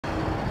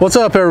What's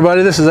up,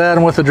 everybody? This is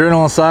Adam with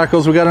Adrenaline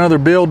Cycles. We got another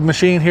build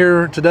machine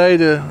here today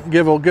to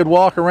give a good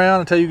walk around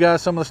and tell you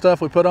guys some of the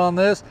stuff we put on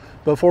this.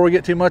 Before we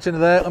get too much into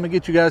that, let me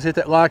get you guys to hit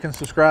that like and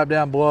subscribe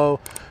down below.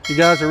 You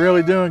guys are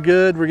really doing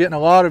good. We're getting a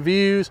lot of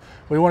views.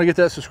 We want to get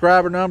that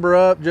subscriber number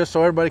up just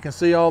so everybody can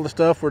see all the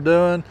stuff we're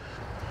doing.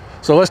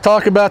 So let's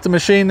talk about the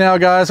machine now,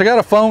 guys. I got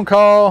a phone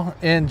call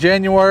in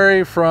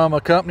January from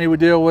a company we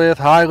deal with,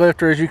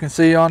 HIGHLIFTER, as you can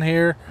see on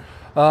here.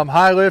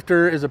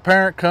 HIGHLIFTER is a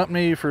parent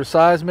company for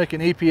Seismic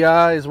and EPI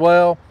as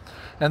well,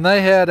 and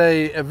they had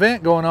a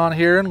event going on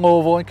here in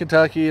Louisville in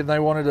Kentucky, and they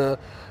wanted to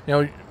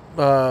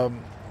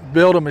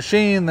build a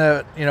machine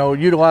that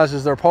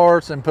utilizes their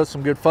parts and put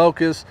some good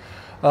focus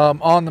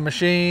on the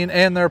machine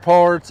and their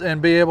parts,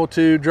 and be able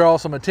to draw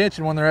some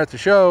attention when they're at the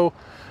show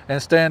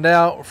and stand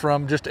out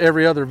from just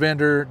every other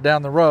vendor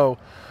down the row.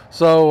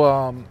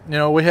 So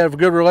we have a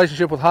good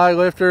relationship with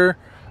HIGHLIFTER.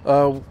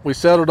 We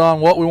settled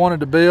on what we wanted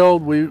to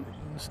build. We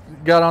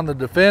got on the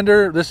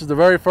Defender. This is the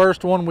very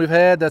first one we've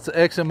had. That's the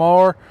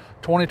XMR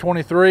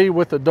 2023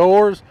 with the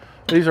doors.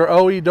 These are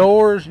OE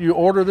doors. You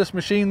order this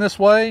machine this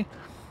way.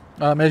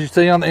 As you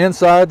see on the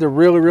inside, they're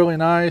really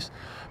nice.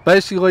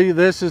 Basically,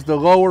 this is the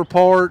lower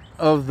part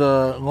of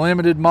the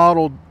limited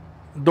model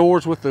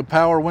doors with the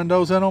power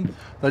windows in them.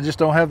 They just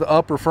don't have the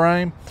upper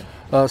frame.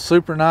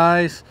 Super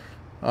nice.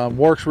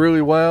 Works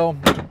really well.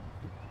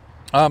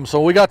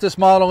 So we got this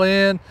model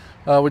in.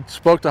 We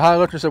spoke to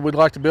HIGHLIFTER and said we'd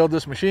like to build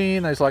this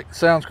machine. They was like,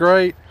 sounds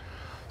great.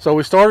 So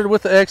we started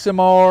with the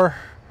XMR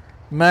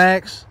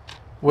MAX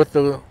with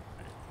the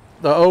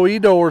OE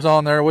doors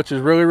on there, which is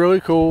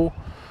really cool.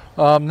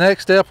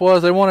 Next step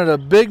was they wanted a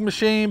big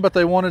machine, but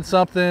they wanted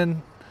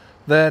something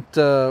that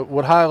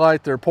would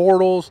highlight their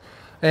portals,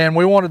 and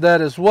we wanted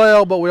that as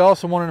well. But we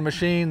also wanted a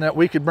machine that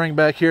we could bring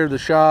back here to the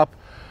shop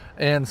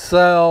and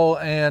sell,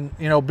 and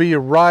be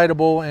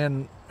rideable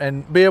and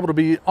be able to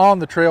be on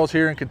the trails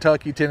here in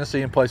Kentucky,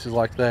 Tennessee, and places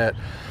like that.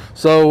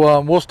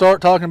 So we'll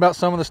start talking about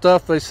some of the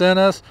stuff they sent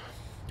us.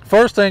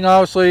 First thing,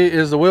 obviously,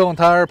 is the wheel and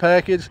tire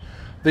package.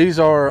 These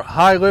are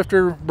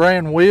HIGHLIFTER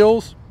brand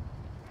wheels.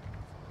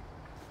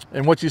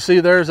 And what you see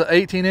there is an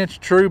 18-inch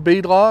true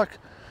beadlock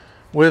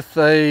with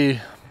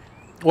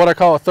what I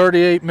call a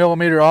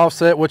 38mm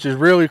offset, which is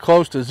really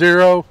close to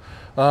 0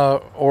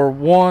 or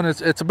 1.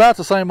 It's about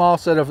the same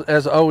offset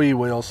as OE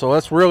wheels. So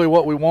that's really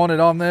what we wanted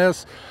on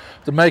this,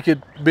 to make it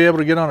be able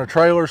to get on a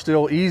trailer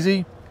still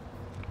easy.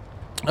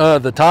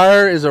 The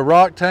tire is a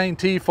Roctane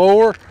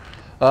T4.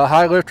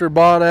 HIGHLIFTER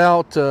bought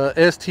out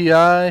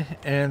STI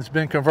and it's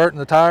been converting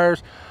the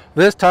tires.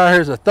 This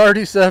tire is a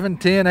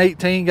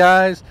 37-10-18,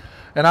 guys.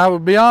 And I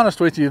would be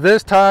honest with you,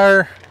 this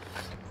tire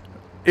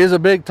is a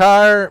big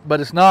tire,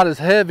 but it's not as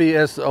heavy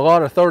as a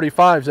lot of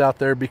 35s out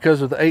there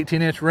because of the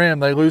 18-inch rim.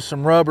 They lose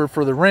some rubber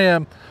for the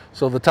rim,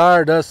 so the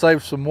tire does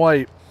save some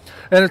weight.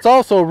 And it's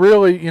also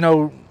really,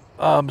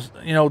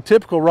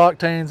 typical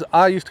Roctanes,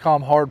 I used to call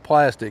them hard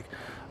plastic.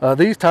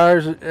 These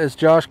tires, as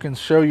Josh can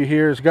show you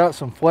here, has got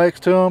some flex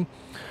to them.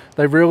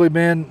 They've really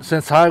been,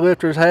 since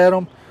HIGHLIFTER's had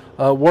them,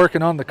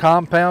 working on the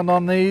compound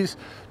on these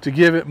to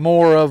give it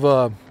more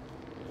of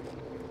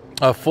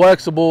a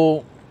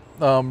flexible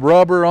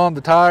rubber on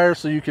the tires,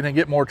 so you can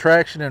get more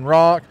traction in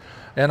rock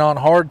and on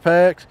hard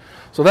packs.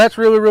 So that's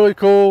really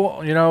cool.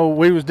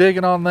 We was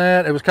digging on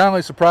that. It was kind of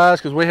a surprise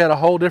because we had a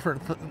whole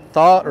different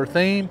thought or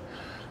theme,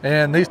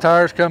 and these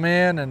tires come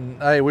in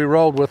and hey, we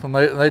rolled with them.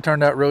 They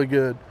turned out really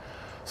good.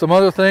 Some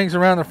other things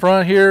around the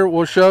front here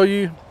we'll show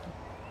you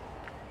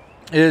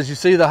is, you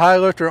see the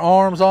HIGHLIFTER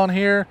arms on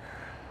here,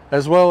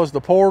 as well as the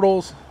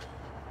portals.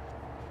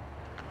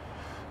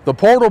 The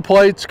portal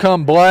plates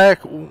come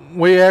black.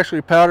 We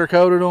actually powder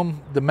coated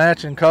them the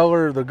matching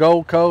color, the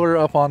gold color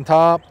up on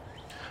top.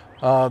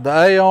 The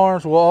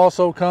A-arms will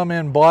also come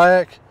in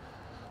black.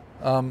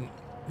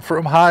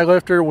 From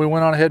HIGHLIFTER, we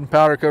went on ahead and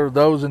powder coated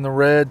those in the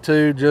red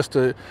too, just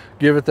to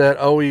give it that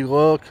OE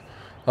look.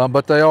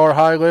 But they are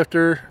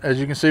HIGHLIFTER. As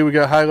you can see, we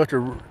got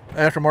HIGHLIFTER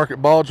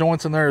aftermarket ball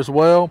joints in there as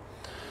well.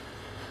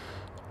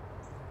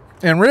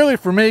 And really,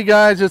 for me,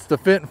 guys, it's the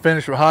fit and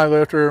finish with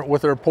HIGHLIFTER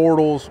with their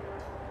portals.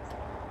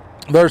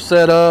 They're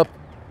set up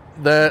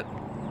that,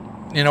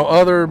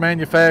 other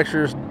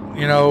manufacturers,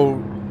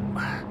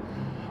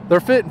 their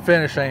fit and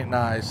finish ain't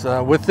nice.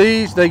 With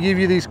these, they give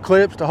you these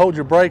clips to hold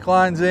your brake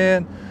lines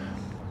in,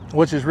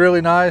 which is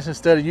really nice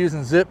instead of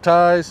using zip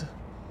ties.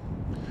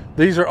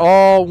 These are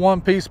all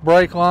one-piece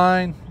brake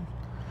line,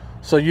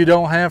 so you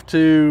don't have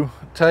to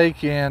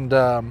take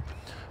and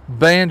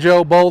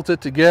banjo bolt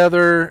it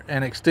together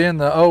and extend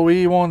the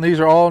OE one. These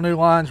are all new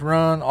lines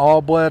run,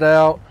 all bled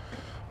out.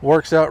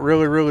 Works out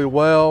really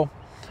well.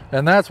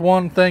 And that's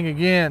one thing,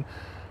 again,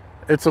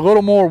 it's a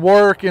little more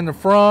work in the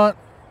front,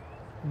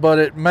 but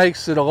it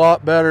makes it a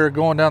lot better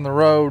going down the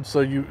road,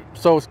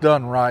 so it's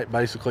done right,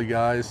 basically,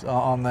 guys,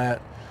 on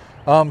that.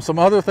 Some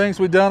other things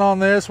we've done on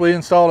this, we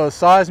installed a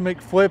Seismic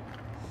flip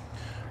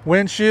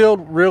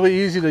windshield,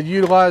 really easy to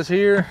utilize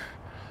here.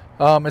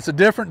 It's a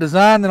different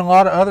design than a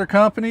lot of other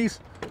companies.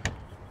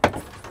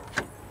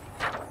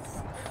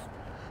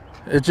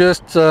 It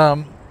just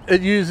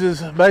it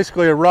uses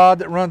basically a rod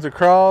that runs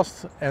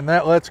across, and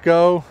that lets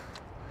go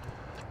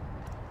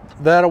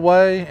that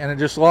away, and it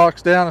just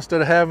locks down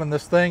instead of having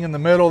this thing in the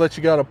middle that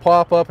you got to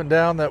plop up and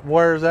down that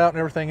wears out and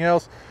everything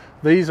else.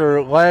 These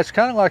are latched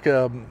kind of like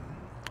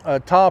a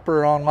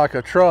topper on like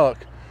a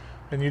truck,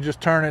 and you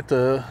just turn it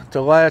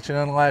to latch and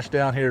unlatch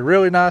down here.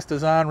 Really nice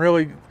design,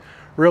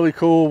 really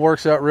cool,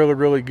 works out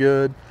really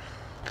good.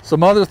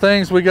 Some other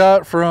things we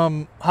got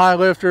from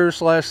HIGHLIFTER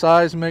 /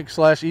 Seismic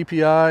 /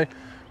 EPI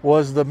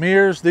was the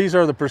mirrors. These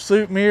are the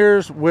pursuit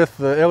mirrors with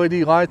the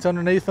LED lights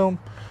underneath them.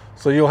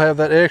 So you'll have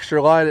that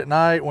extra light at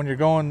night when you're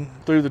going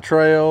through the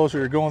trails or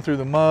you're going through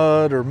the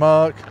mud or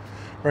muck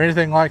or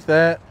anything like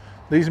that.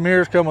 These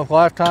mirrors come with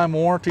lifetime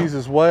warranties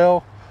as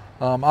well.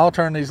 I'll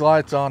turn these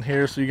lights on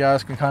here so you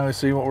guys can kind of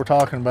see what we're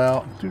talking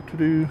about.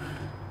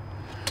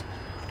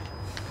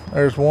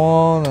 There's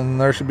one, and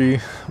there should be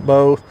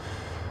both.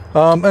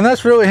 And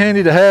that's really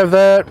handy to have.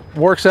 That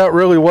works out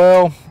really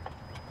well,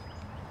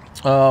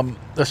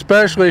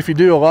 especially if you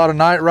do a lot of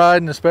night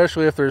riding,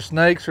 especially if there's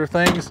snakes or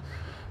things,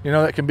 you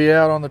know, that can be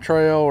out on the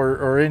trail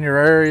or in your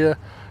area.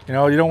 You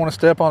know, you don't want to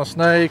step on a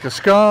snake, a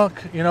skunk,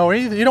 you know,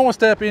 anything. You don't want to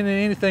step into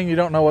anything you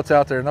don't know what's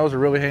out there, and those are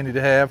really handy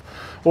to have.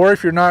 Or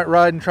if you're night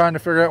riding trying to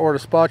figure out where to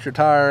spot your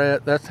tire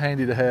at, that's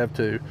handy to have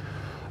too.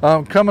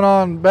 Coming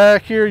on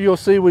back here, you'll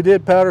see we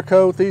did powder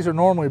coat. These are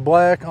normally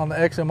black on the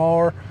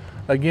XMR.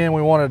 Again,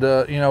 we wanted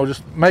to, you know,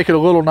 just make it a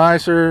little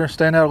nicer,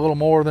 stand out a little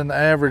more than the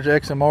average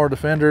XMR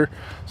Defender.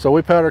 So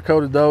we powder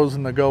coated those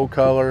in the gold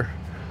color.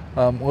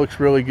 Looks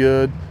really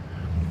good.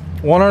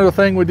 One other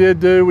thing we did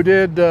do, we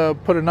did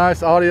put a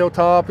nice audio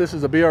top. This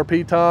is a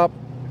BRP top.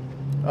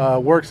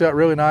 Works out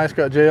really nice,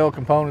 got JL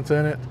components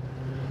in it.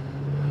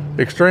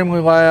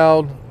 Extremely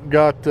loud,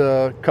 got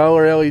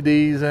color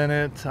LEDs in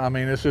it. I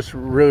mean, it's just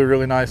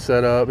really nice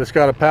setup. It's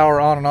got a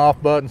power on and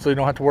off button, so you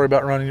don't have to worry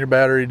about running your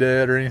battery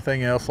dead or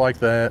anything else like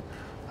that.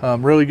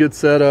 Really good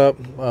setup,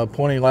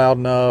 plenty loud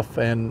enough,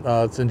 and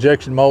it's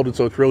injection molded,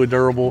 so it's really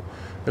durable.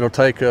 It'll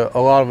take a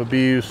lot of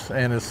abuse,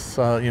 and it's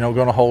you know,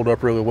 going to hold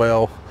up really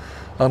well,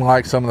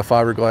 unlike some of the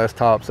fiberglass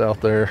tops out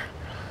there.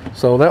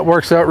 So that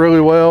works out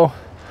really well.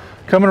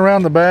 Coming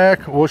around the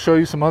back, we'll show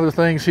you some other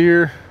things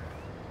here.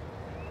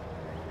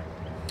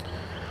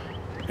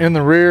 In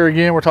the rear,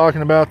 again, we're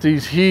talking about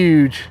these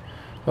huge,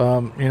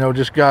 you know,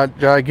 just got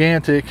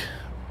gigantic,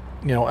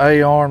 you know,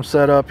 A-arms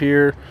set up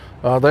here.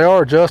 They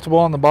are adjustable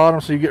on the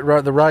bottom, so you get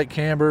the right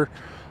camber.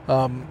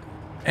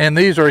 And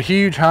these are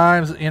huge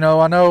heims. You know,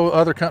 I know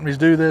other companies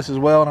do this as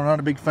well, and I'm not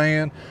a big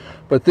fan,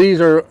 but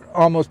these are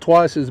almost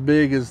twice as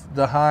big as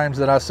the heims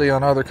that I see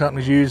on other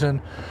companies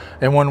using.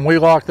 And when we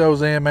locked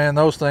those in, man,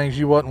 those things,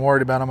 you wasn't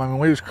worried about them. I mean,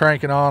 we was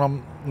cranking on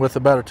them with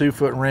about a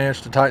 2-foot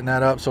wrench to tighten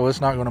that up, so it's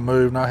not going to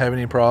move, not have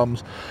any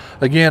problems.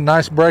 Again,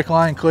 nice brake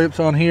line clips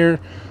on here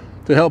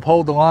to help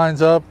hold the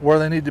lines up where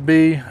they need to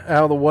be,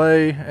 out of the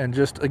way, and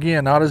just,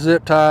 again, not a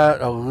zip tie,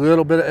 a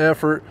little bit of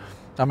effort.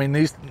 I mean,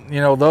 these, you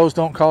know, those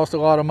don't cost a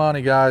lot of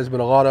money, guys, but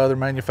a lot of other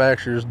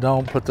manufacturers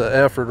don't put the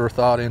effort or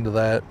thought into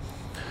that.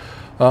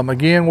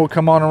 Again, we'll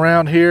come on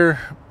around here.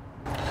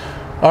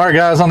 All right,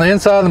 guys, on the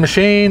inside of the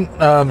machine,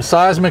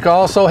 Seismic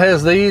also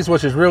has these,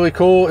 which is really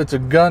cool. It's a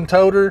gun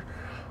toter.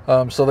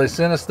 So they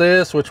sent us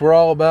this, which we're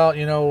all about,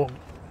 you know,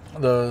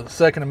 the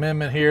Second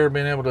Amendment here,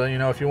 being able to, you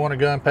know, if you want a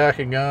gun, pack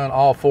a gun,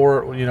 all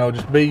for it, you know,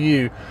 just be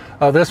you.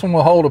 This one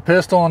will hold a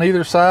pistol on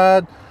either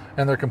side,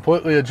 and they're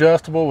completely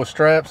adjustable with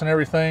straps and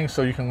everything,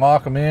 so you can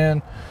lock them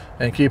in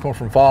and keep them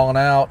from falling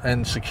out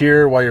and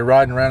secure while you're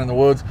riding around in the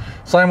woods.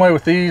 Same way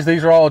with these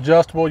are all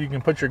adjustable. You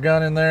can put your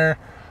gun in there,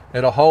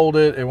 it'll hold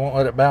it, it won't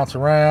let it bounce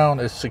around,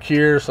 it's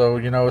secure, so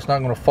you know it's not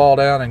going to fall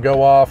down and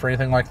go off or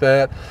anything like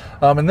that.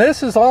 And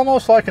this is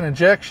almost like an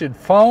injection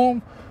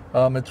foam.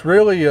 It's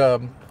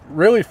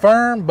really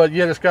firm, but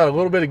yet it's got a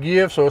little bit of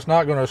give, so it's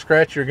not going to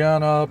scratch your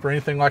gun up or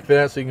anything like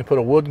that. So you can put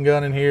a wooden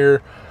gun in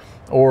here,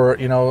 or,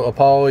 you know, a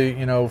poly,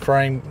 you know,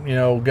 frame, you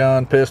know,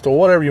 gun, pistol,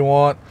 whatever you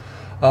want.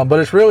 But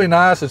it's really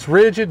nice. It's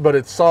rigid, but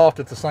it's soft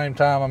at the same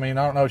time. I mean,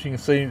 I don't know if you can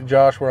see,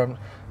 Josh, where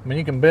I mean,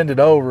 you can bend it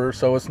over,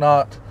 so it's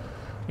not,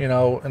 you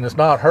know, and it's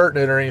not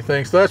hurting it or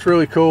anything. So that's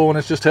really cool, and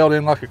it's just held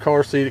in like a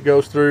car seat. It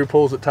goes through,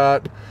 pulls it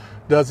tight,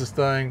 does its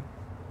thing.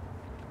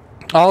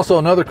 Also,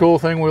 another cool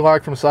thing we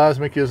like from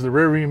Seismic is the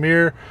rear view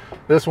mirror.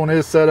 This one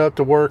is set up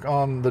to work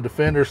on the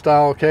Defender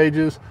style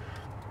cages.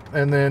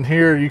 And then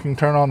here you can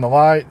turn on the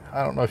light.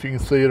 I don't know if you can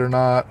see it or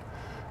not.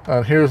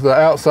 Here's the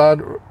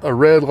outside, a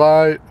red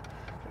light,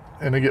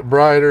 and it gets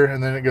brighter,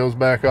 and then it goes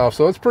back off.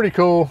 So it's pretty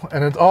cool,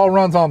 and it all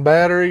runs on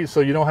battery, so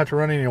you don't have to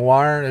run any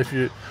wire. If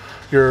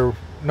you're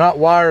not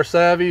wire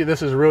savvy,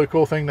 this is a really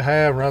cool thing to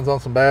have. It runs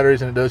on some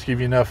batteries, and it does give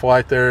you enough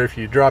light there. If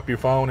you drop your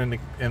phone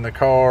in the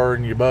car,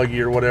 in your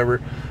buggy or whatever,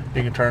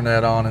 you can turn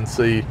that on and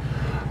see.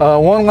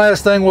 One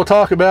last thing we'll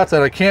talk about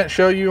that I can't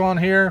show you on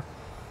here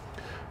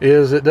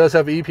is it does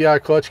have EPI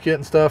clutch kit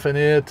and stuff in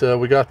it.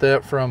 We got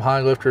that from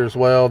HIGHLIFTER as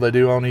well. They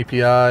do own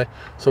EPI,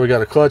 so we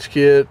got a clutch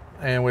kit,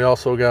 and we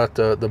also got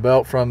the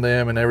belt from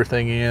them and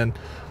everything in.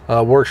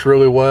 Works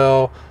really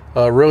well.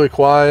 Really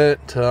quiet.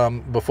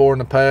 Before in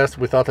the past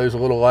we thought they was a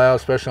little loud,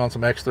 especially on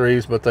some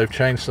X3s, but they've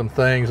changed some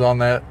things on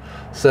that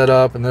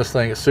setup, and this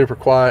thing is super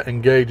quiet.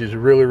 Engage is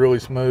really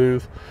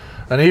smooth.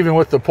 And even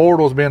with the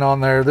portals being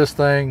on there, this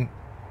thing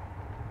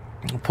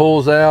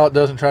pulls out,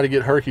 doesn't try to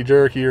get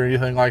herky-jerky or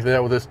anything like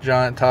that with this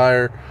giant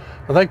tire.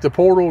 I think the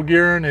portal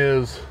gearing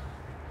is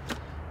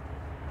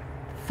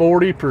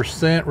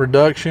 40%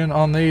 reduction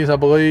on these, I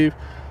believe.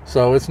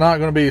 So it's not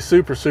going to be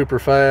super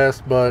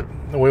fast, but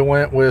we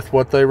went with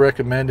what they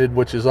recommended,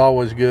 which is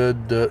always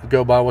good to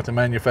go by what the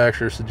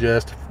manufacturer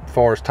suggests as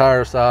far as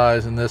tire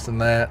size and this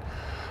and that.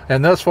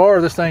 And thus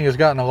far, this thing has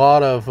gotten a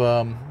lot of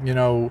you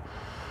know,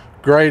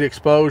 great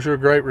exposure,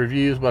 great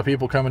reviews by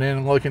people coming in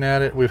and looking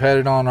at it. We've had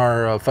it on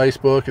our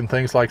Facebook and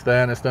things like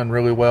that, and it's done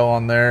really well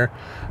on there.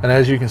 And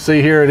as you can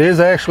see here, it is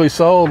actually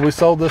sold. We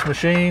sold this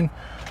machine.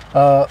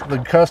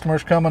 The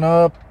customer's coming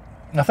up,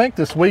 I think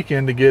this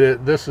weekend to get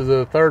it. This is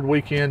the third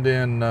weekend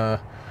in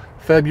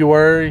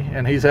February,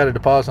 and he's had a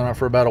deposit on it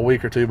for about a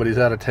week or two, but he's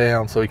out of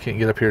town, so he can't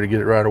get up here to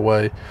get it right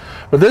away.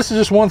 But this is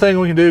just one thing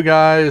we can do,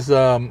 guys.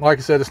 Like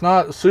I said, it's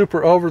not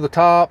super over the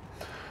top.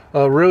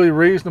 Really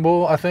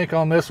reasonable. I think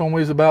on this one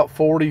was about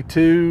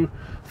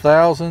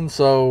 42,000.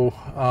 So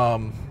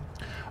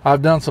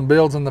I've done some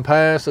builds in the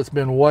past that's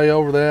been way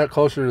over that,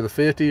 closer to the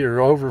 50 or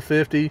over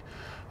 50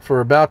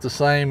 for about the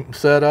same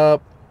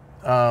setup.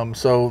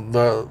 So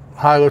the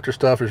HIGHLIFTER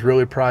stuff is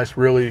really priced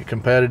really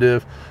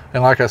competitive,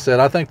 and like I said,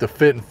 I think the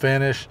fit and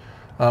finish,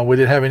 we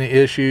didn't have any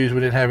issues, we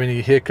didn't have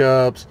any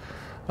hiccups.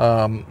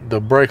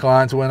 The brake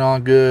lines went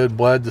on good,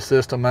 bled the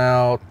system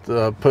out,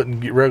 putting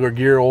regular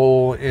gear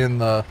oil in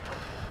the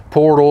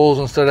portals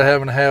instead of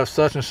having to have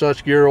such and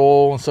such gear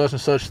oil and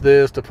such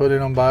this to put in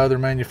them by other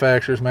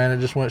manufacturers. Man, it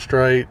just went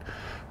straight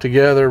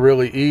together,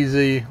 really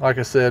easy. Like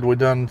I said, we've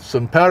done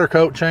some powder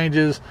coat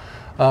changes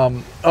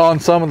on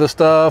some of the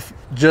stuff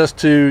just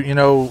to, you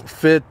know,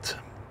 fit,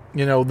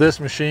 you know, this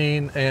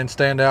machine and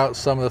stand out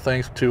some of the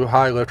things to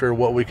HIGHLIFTER,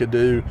 what we could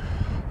do.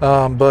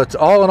 But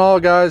all in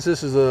all, guys,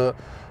 this is a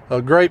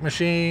great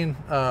machine.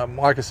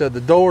 Like I said,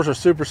 the doors are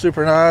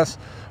super nice.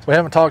 We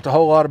haven't talked a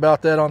whole lot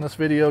about that on this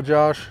video,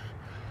 Josh.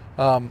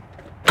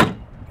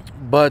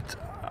 But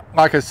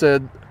like I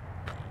said,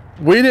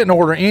 we didn't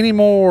order any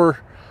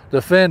more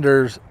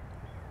Defenders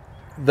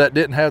that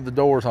didn't have the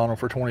doors on them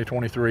for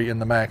 2023 in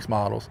the Max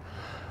models.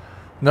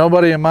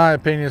 Nobody, in my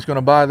opinion, is going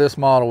to buy this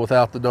model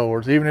without the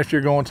doors. Even if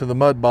you're going to the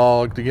mud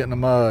bog to get in the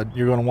mud,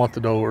 you're going to want the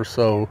doors.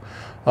 So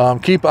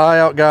keep an eye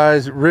out,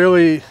 guys.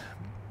 Really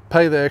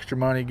pay the extra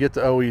money, get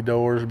the OE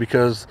doors,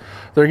 because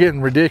they're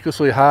getting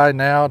ridiculously high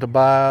now to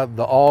buy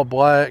the all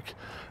black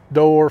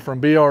door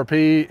from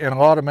BRP, and a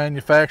lot of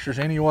manufacturers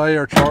anyway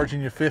are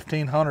charging you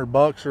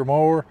 $1,500 or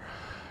more,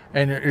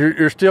 and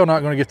you're still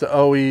not going to get the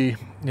OE, you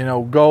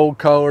know, gold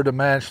color to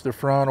match the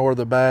front or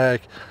the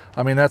back.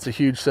 I mean, that's a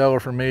huge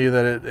seller for me,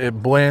 that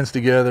it blends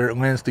together, it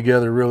blends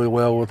together really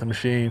well with the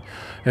machine.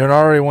 And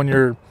already when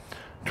you're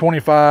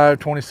 $25,000,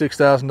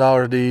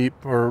 $26,000 deep,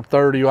 or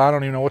 30, I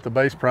don't even know what the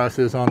base price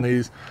is on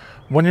these.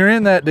 When you're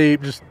in that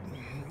deep, just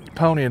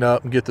pony it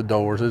up and get the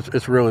doors.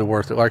 It's really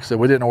worth it. Like I said,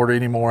 we didn't order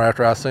any more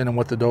after I seen them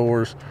with the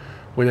doors.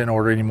 We didn't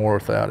order any more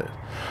without it.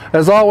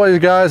 As always,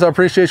 guys, I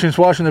appreciate you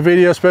watching the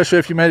video, especially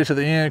if you made it to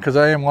the end, because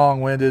I am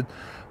long-winded.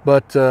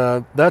 But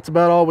that's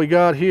about all we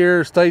got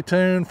here. Stay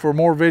tuned for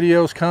more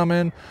videos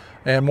coming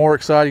and more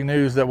exciting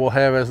news that we'll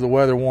have as the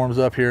weather warms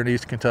up here in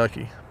East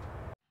Kentucky.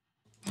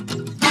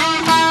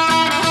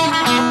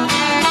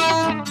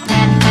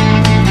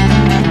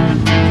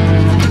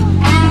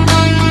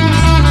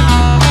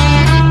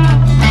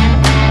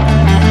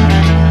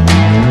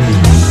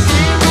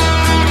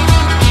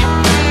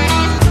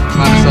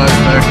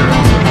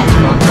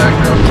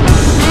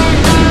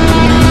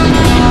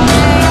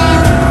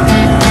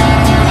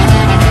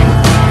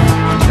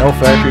 No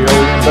factory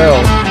OEM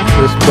belt.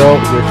 This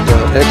belt with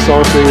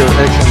XRC or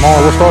XMR.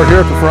 We'll start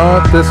here at the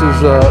front. This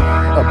is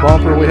a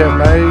bumper we have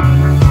made.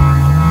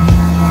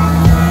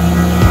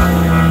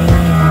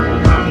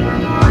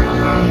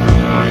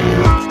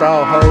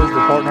 Style hose,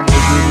 the part number we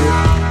give you.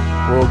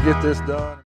 We'll get this done.